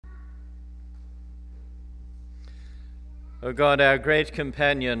O God, our great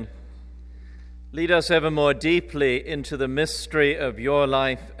companion, lead us ever more deeply into the mystery of your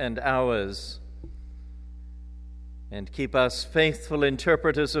life and ours, and keep us faithful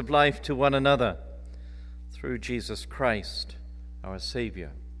interpreters of life to one another through Jesus Christ, our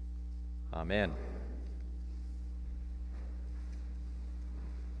Savior. Amen.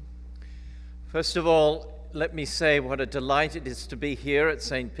 First of all, let me say what a delight it is to be here at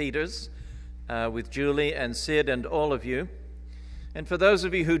St. Peter's with Julie and Sid and all of you. And for those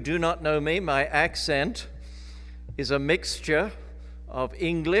of you who do not know me, my accent is a mixture of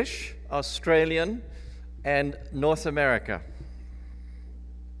English, Australian, and North America.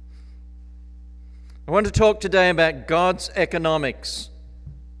 I want to talk today about God's economics.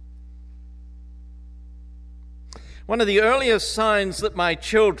 One of the earliest signs that my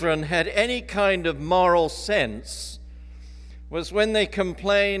children had any kind of moral sense was when they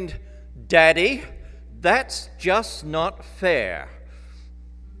complained, "Daddy, that's just not fair."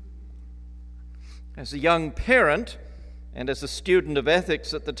 As a young parent and as a student of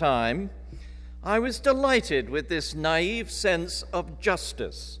ethics at the time, I was delighted with this naive sense of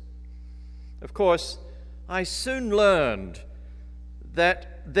justice. Of course, I soon learned that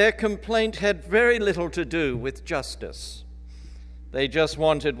their complaint had very little to do with justice. They just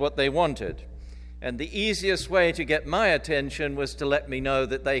wanted what they wanted. And the easiest way to get my attention was to let me know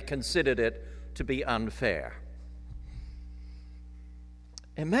that they considered it to be unfair.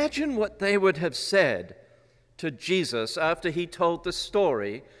 Imagine what they would have said to Jesus after he told the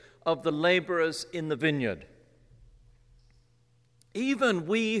story of the laborers in the vineyard. Even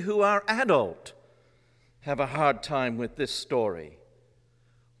we who are adult have a hard time with this story.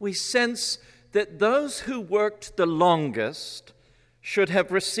 We sense that those who worked the longest should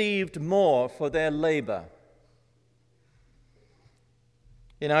have received more for their labor.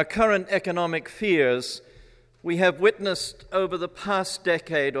 In our current economic fears, we have witnessed over the past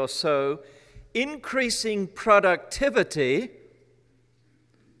decade or so increasing productivity,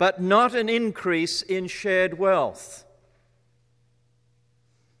 but not an increase in shared wealth.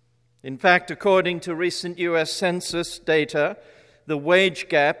 In fact, according to recent U.S. Census data, the wage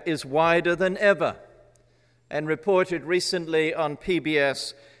gap is wider than ever. And reported recently on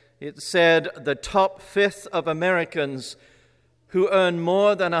PBS, it said the top fifth of Americans who earn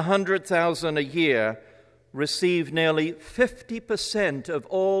more than $100,000 a year receive nearly 50% of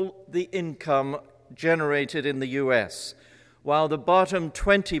all the income generated in the U.S., while the bottom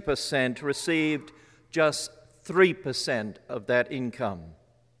 20% received just 3% of that income.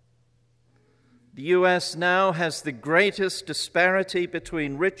 The U.S. now has the greatest disparity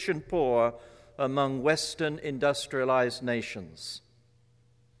between rich and poor among Western industrialized nations.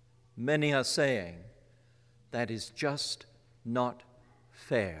 Many are saying that is just not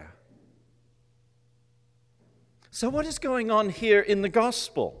fair. So what is going on here in the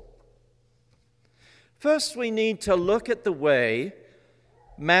gospel? First, we need to look at the way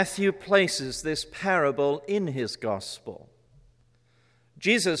Matthew places this parable in his gospel.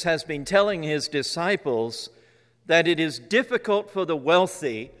 Jesus has been telling his disciples that it is difficult for the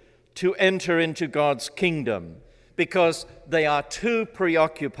wealthy to enter into God's kingdom because they are too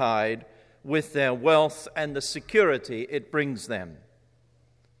preoccupied with their wealth and the security it brings them.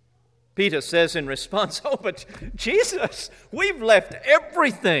 Peter says in response, "Oh, but Jesus, we've left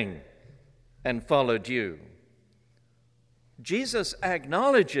everything and followed you." Jesus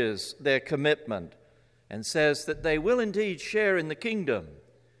acknowledges their commitment and says that they will indeed share in the kingdom.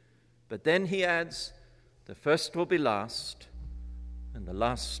 But then he adds, the first will be last, and the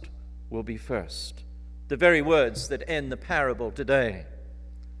last will be first. The very words that end the parable today.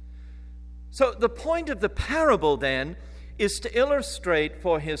 So the point of the parable then is to illustrate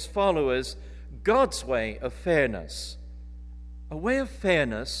for his followers God's way of fairness, a way of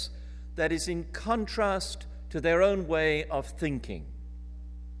fairness that is in contrast to their own way of thinking.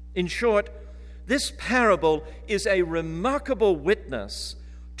 In short, this parable is a remarkable witness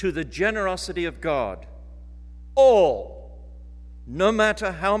to the generosity of God. All, no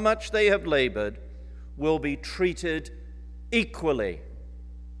matter how much they have labored, will be treated equally.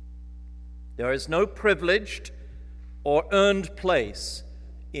 There is no privileged or earned place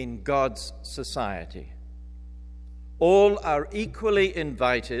in God's society. All are equally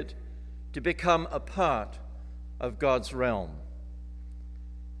invited to become a part of God's realm.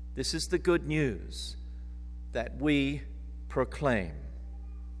 This is the good news that we proclaim.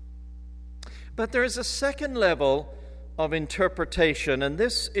 But there is a second level of interpretation, and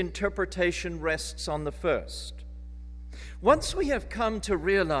this interpretation rests on the first. Once we have come to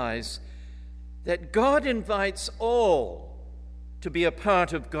realize that God invites all to be a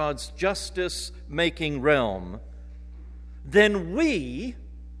part of God's justice-making realm, then we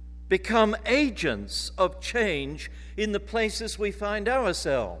become agents of change in the places we find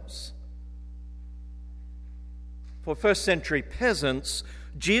ourselves. For first century peasants,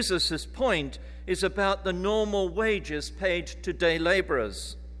 Jesus' point is about the normal wages paid to day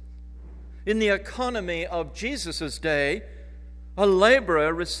laborers. In the economy of Jesus' day, a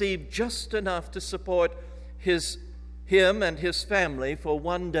laborer received just enough to support him and his family for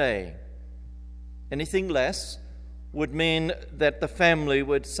one day. Anything less would mean that the family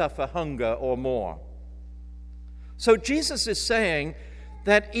would suffer hunger or more. So Jesus is saying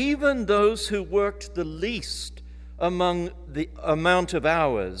that even those who worked the least among the amount of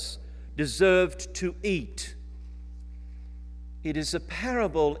hours deserved to eat. It is a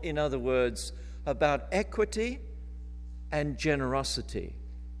parable, in other words, about equity and generosity,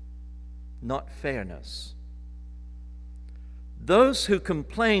 not fairness. Those who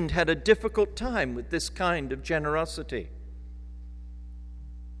complained had a difficult time with this kind of generosity.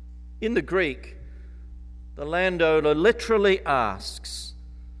 In the Greek, the landowner literally asks,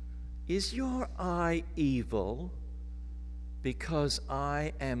 "Is your eye evil because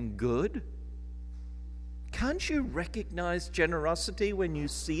I am good? Can't you recognize generosity when you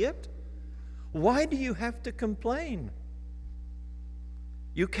see it? Why do you have to complain?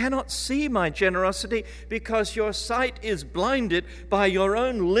 You cannot see my generosity because your sight is blinded by your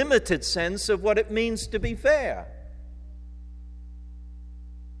own limited sense of what it means to be fair."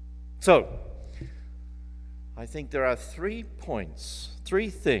 So, I think there are 3 points, 3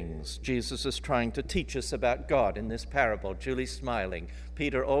 things Jesus is trying to teach us about God in this parable. Julie's smiling.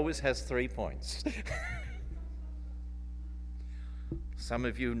 Peter always has 3 points. Some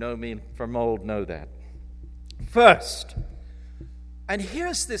of you know me from old know that. First, and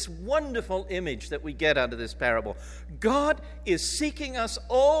here's this wonderful image that we get out of this parable. God is seeking us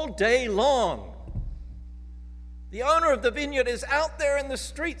all day long. The owner of the vineyard is out there in the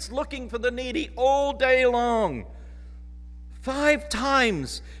streets looking for the needy all day long. 5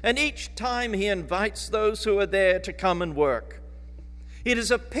 times, and each time he invites those who are there to come and work. It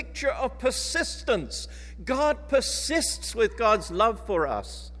is a picture of persistence. God persists with God's love for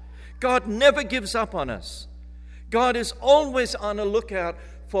us. God never gives up on us. God is always on a lookout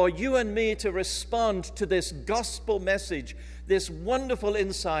for you and me to respond to this gospel message, this wonderful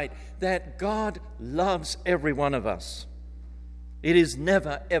insight that God loves every one of us. It is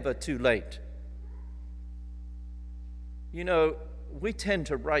never, ever too late. You know, we tend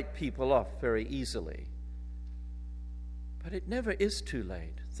to write people off very easily. But it never is too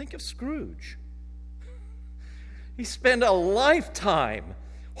late. Think of Scrooge. He spent a lifetime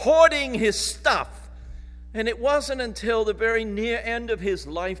hoarding his stuff. And it wasn't until the very near end of his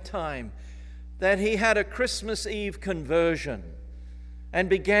lifetime that he had a Christmas Eve conversion and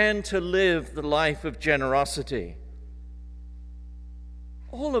began to live the life of generosity.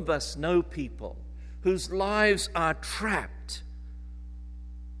 All of us know people whose lives are trapped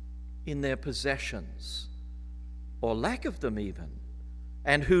in their possessions, or lack of them even,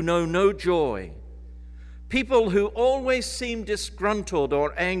 and who know no joy. People who always seem disgruntled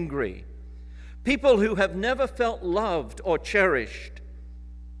or angry. People who have never felt loved or cherished.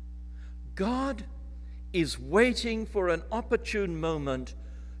 God is waiting for an opportune moment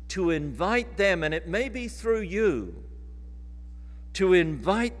to invite them, and it may be through you, to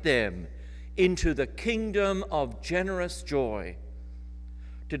invite them into the kingdom of generous joy,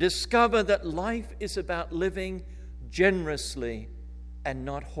 to discover that life is about living generously and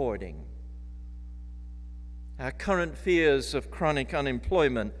not hoarding. Our current fears of chronic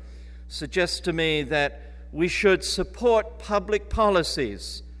unemployment suggest to me that we should support public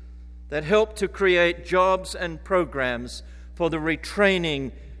policies that help to create jobs and programs for the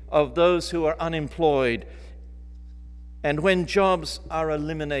retraining of those who are unemployed. And when jobs are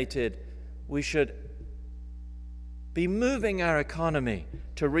eliminated, we should be moving our economy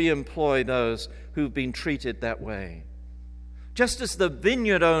to re-employ those who've been treated that way. Just as the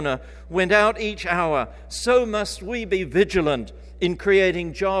vineyard owner went out each hour, so must we be vigilant in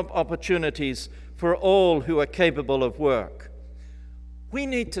creating job opportunities for all who are capable of work. We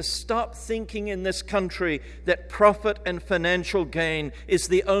need to stop thinking in this country that profit and financial gain is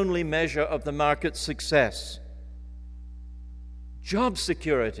the only measure of the market's success. Job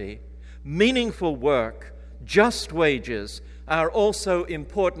security, meaningful work, just wages are also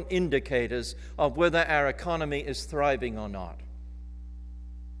important indicators of whether our economy is thriving or not.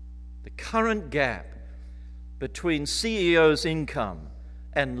 The current gap between CEOs' income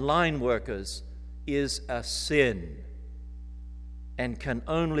and line workers is a sin and can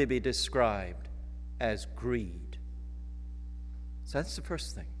only be described as greed. So that's the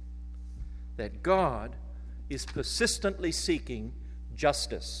first thing, that God is persistently seeking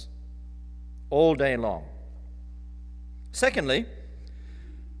justice all day long. Secondly,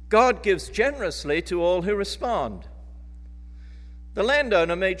 God gives generously to all who respond. The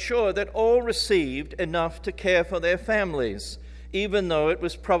landowner made sure that all received enough to care for their families, even though it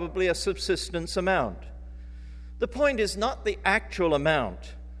was probably a subsistence amount. The point is not the actual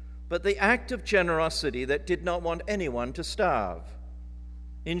amount, but the act of generosity that did not want anyone to starve.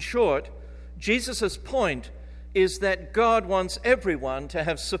 In short, Jesus' point is that God wants everyone to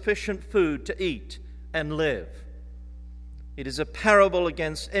have sufficient food to eat and live. It is a parable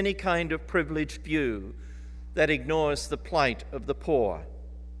against any kind of privileged view that ignores the plight of the poor.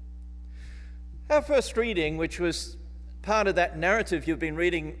 Our first reading, which was part of that narrative you've been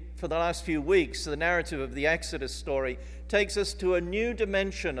reading for the last few weeks, the narrative of the Exodus story, takes us to a new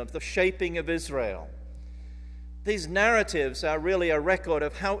dimension of the shaping of Israel. These narratives are really a record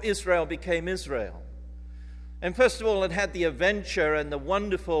of how Israel became Israel. And first of all, it had the adventure and the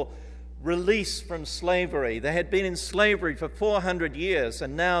wonderful release from slavery. They had been in slavery for 400 years,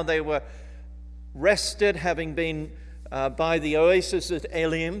 and now they were rested, having been by the oasis at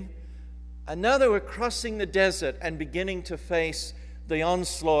Elim. And now they were crossing the desert and beginning to face the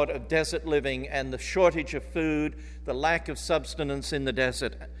onslaught of desert living and the shortage of food, the lack of subsistence in the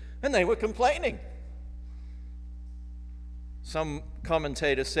desert. And they were complaining. Some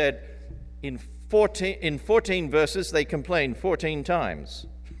commentator said in 14 verses they complained 14 times.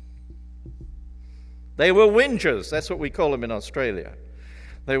 They were whingers. That's what we call them in Australia.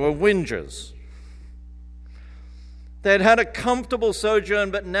 They were whingers. They had had a comfortable sojourn,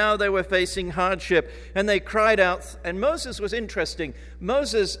 but now they were facing hardship, and they cried out. And Moses was interesting.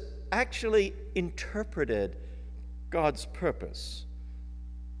 Moses actually interpreted God's purpose.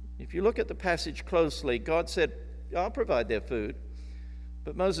 If you look at the passage closely, God said, I'll provide their food.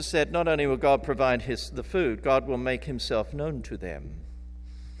 But Moses said, not only will God provide the food, God will make himself known to them.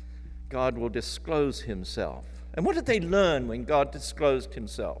 God will disclose himself. And what did they learn when God disclosed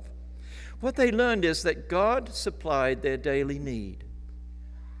himself? What they learned is that God supplied their daily need.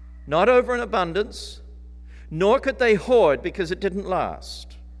 Not over an abundance, nor could they hoard because it didn't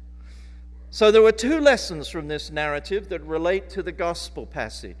last. So there were two lessons from this narrative that relate to the gospel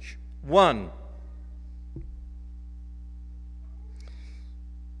passage. One,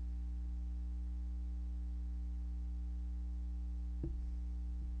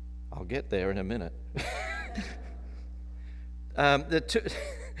 I'll get there in a minute.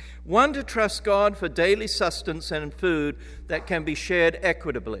 One, to trust God for daily sustenance and food that can be shared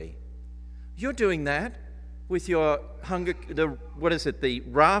equitably. You're doing that with your the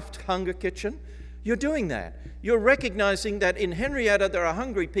Raft Hunger Kitchen. You're doing that. You're recognizing that in Henrietta there are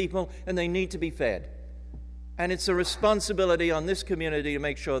hungry people and they need to be fed. And it's a responsibility on this community to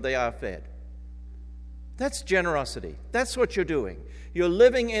make sure they are fed. That's generosity. That's what you're doing. You're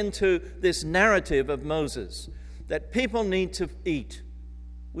living into this narrative of Moses that people need to eat.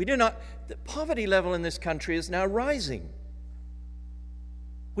 The poverty level in this country is now rising.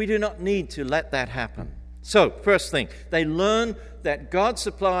 We do not need to let that happen. So, first thing, they learn that God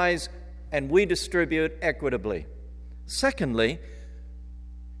supplies and we distribute equitably. Secondly,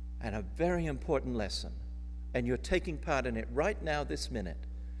 and a very important lesson, and you're taking part in it right now this minute,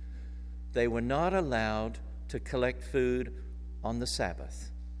 they were not allowed to collect food on the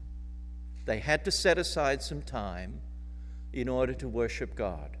Sabbath. They had to set aside some time in order to worship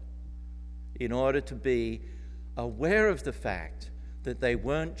God, in order to be aware of the fact that they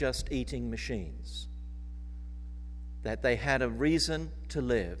weren't just eating machines, that they had a reason to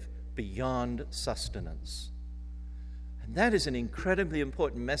live beyond sustenance. And that is an incredibly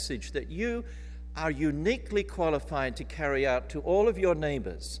important message that you are uniquely qualified to carry out to all of your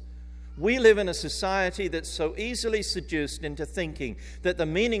neighbors. We live in a society that's so easily seduced into thinking that the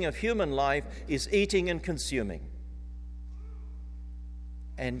meaning of human life is eating and consuming.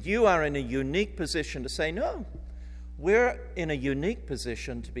 And you are in a unique position to say, no, we're in a unique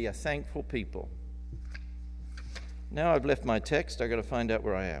position to be a thankful people. Now I've left my text, I've got to find out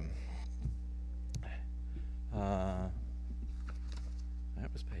where I am. That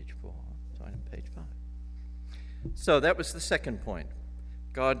was page 4, so I'm on page 5. So that was the second point.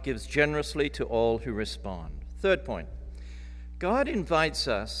 God gives generously to all who respond. Third point, God invites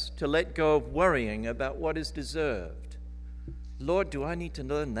us to let go of worrying about what is deserved. Lord, do I need to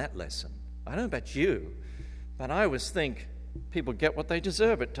learn that lesson? I don't know about you, but I always think people get what they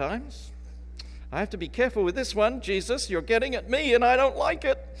deserve at times. I have to be careful with this one. Jesus, you're getting at me and I don't like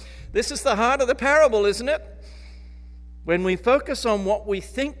it. This is the heart of the parable, isn't it? When we focus on what we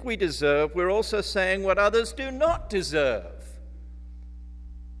think we deserve, we're also saying what others do not deserve.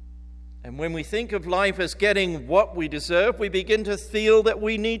 And when we think of life as getting what we deserve, we begin to feel that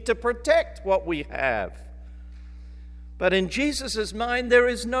we need to protect what we have. But in Jesus' mind, there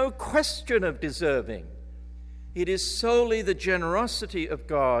is no question of deserving. It is solely the generosity of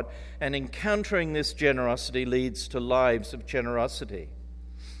God, and encountering this generosity leads to lives of generosity.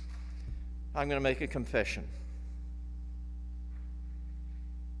 I'm going to make a confession.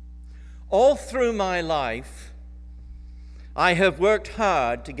 All through my life, I have worked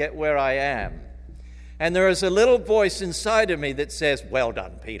hard to get where I am. And there is a little voice inside of me that says, "Well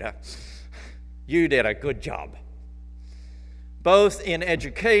done, Peter. You did a good job." Both in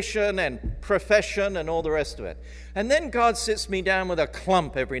education and profession and all the rest of it. And then God sits me down with a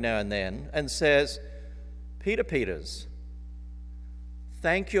clump every now and then and says, "Peter Peters,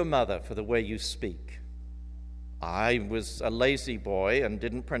 thank your mother for the way you speak. I was a lazy boy and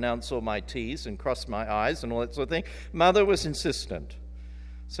didn't pronounce all my T's and cross my I's and all that sort of thing. Mother was insistent.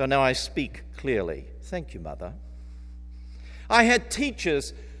 So now I speak clearly. Thank you, Mother." I had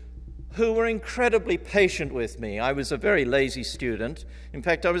teachers who were incredibly patient with me. I was a very lazy student. In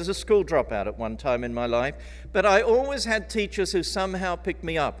fact, I was a school dropout at one time in my life. But I always had teachers who somehow picked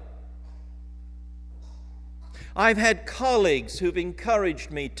me up. I've had colleagues who've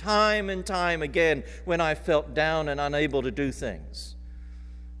encouraged me time and time again when I felt down and unable to do things.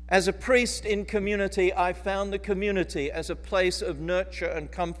 As a priest in community, I found the community as a place of nurture and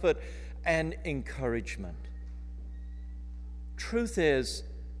comfort and encouragement. Truth is,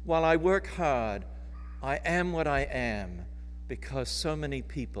 while I work hard, I am what I am because so many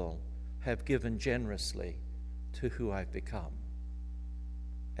people have given generously to who I've become.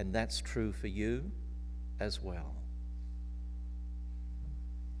 And that's true for you as well.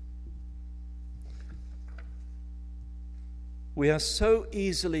 We are so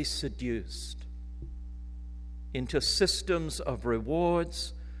easily seduced into systems of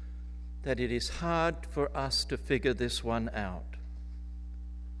rewards that it is hard for us to figure this one out.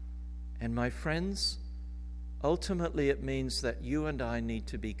 And my friends, ultimately it means that you and I need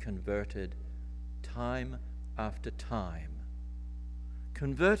to be converted time after time.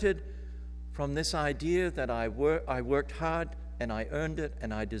 Converted from this idea that I worked hard and I earned it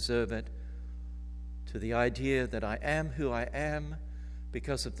and I deserve it, to the idea that I am who I am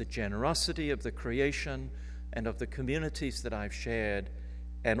because of the generosity of the creation and of the communities that I've shared,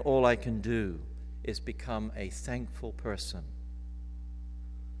 and all I can do is become a thankful person.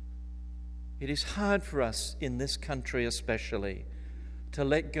 It is hard for us in this country especially to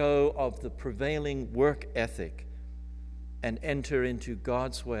let go of the prevailing work ethic and enter into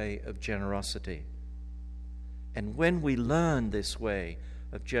God's way of generosity. And when we learn this way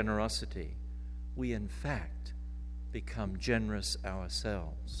of generosity, we in fact become generous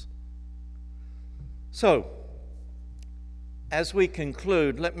ourselves. So, as we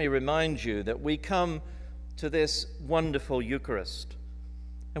conclude, let me remind you that we come to this wonderful Eucharist,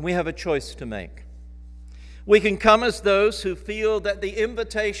 and we have a choice to make. We can come as those who feel that the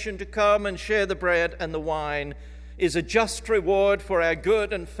invitation to come and share the bread and the wine is a just reward for our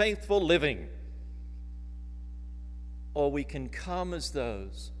good and faithful living. Or we can come as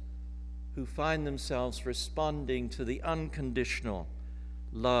those who find themselves responding to the unconditional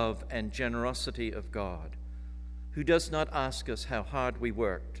love and generosity of God, who does not ask us how hard we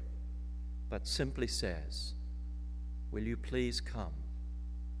worked, but simply says, "Will you please come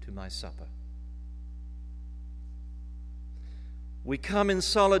to my supper?" We come in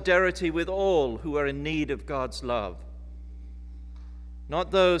solidarity with all who are in need of God's love,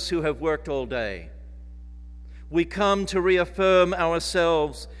 not those who have worked all day. We come to reaffirm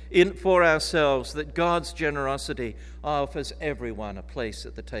for ourselves that God's generosity offers everyone a place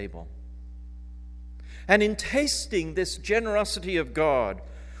at the table. And in tasting this generosity of God,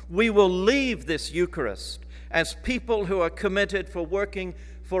 we will leave this Eucharist as people who are committed for working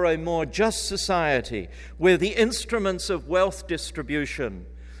for a more just society, where the instruments of wealth distribution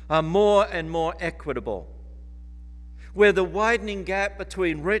are more and more equitable, where the widening gap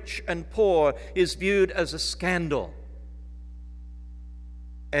between rich and poor is viewed as a scandal,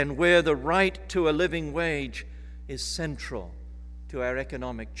 and where the right to a living wage is central to our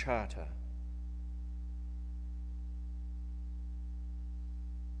economic charter.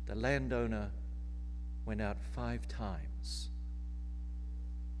 The landowner went out 5 times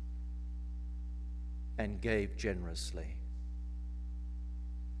and gave generously.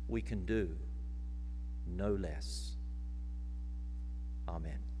 We can do no less.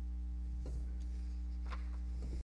 Amen.